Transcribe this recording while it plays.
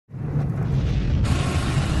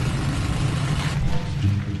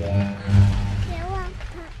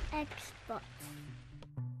Xbox.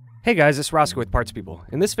 Hey guys, it's Roscoe with Parts People.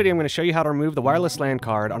 In this video I'm going to show you how to remove the wireless LAN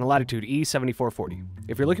card on a Latitude E7440.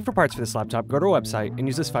 If you're looking for parts for this laptop, go to our website and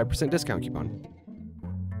use this 5% discount coupon.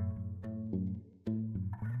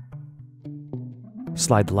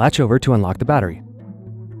 Slide the latch over to unlock the battery.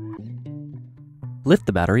 Lift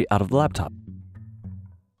the battery out of the laptop.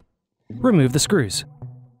 Remove the screws.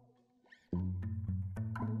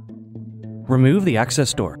 Remove the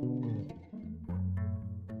access door.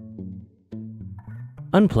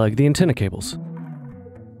 Unplug the antenna cables.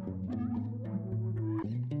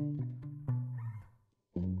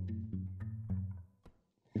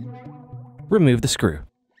 Remove the screw.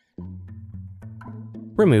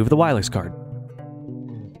 Remove the wireless card.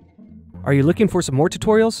 Are you looking for some more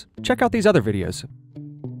tutorials? Check out these other videos.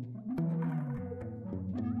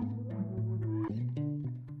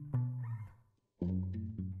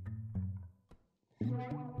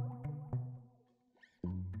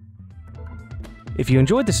 If you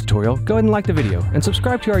enjoyed this tutorial, go ahead and like the video and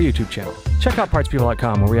subscribe to our YouTube channel. Check out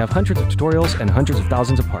partspeople.com where we have hundreds of tutorials and hundreds of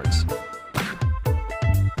thousands of parts.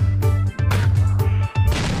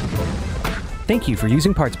 Thank you for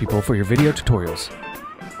using Parts People for your video tutorials.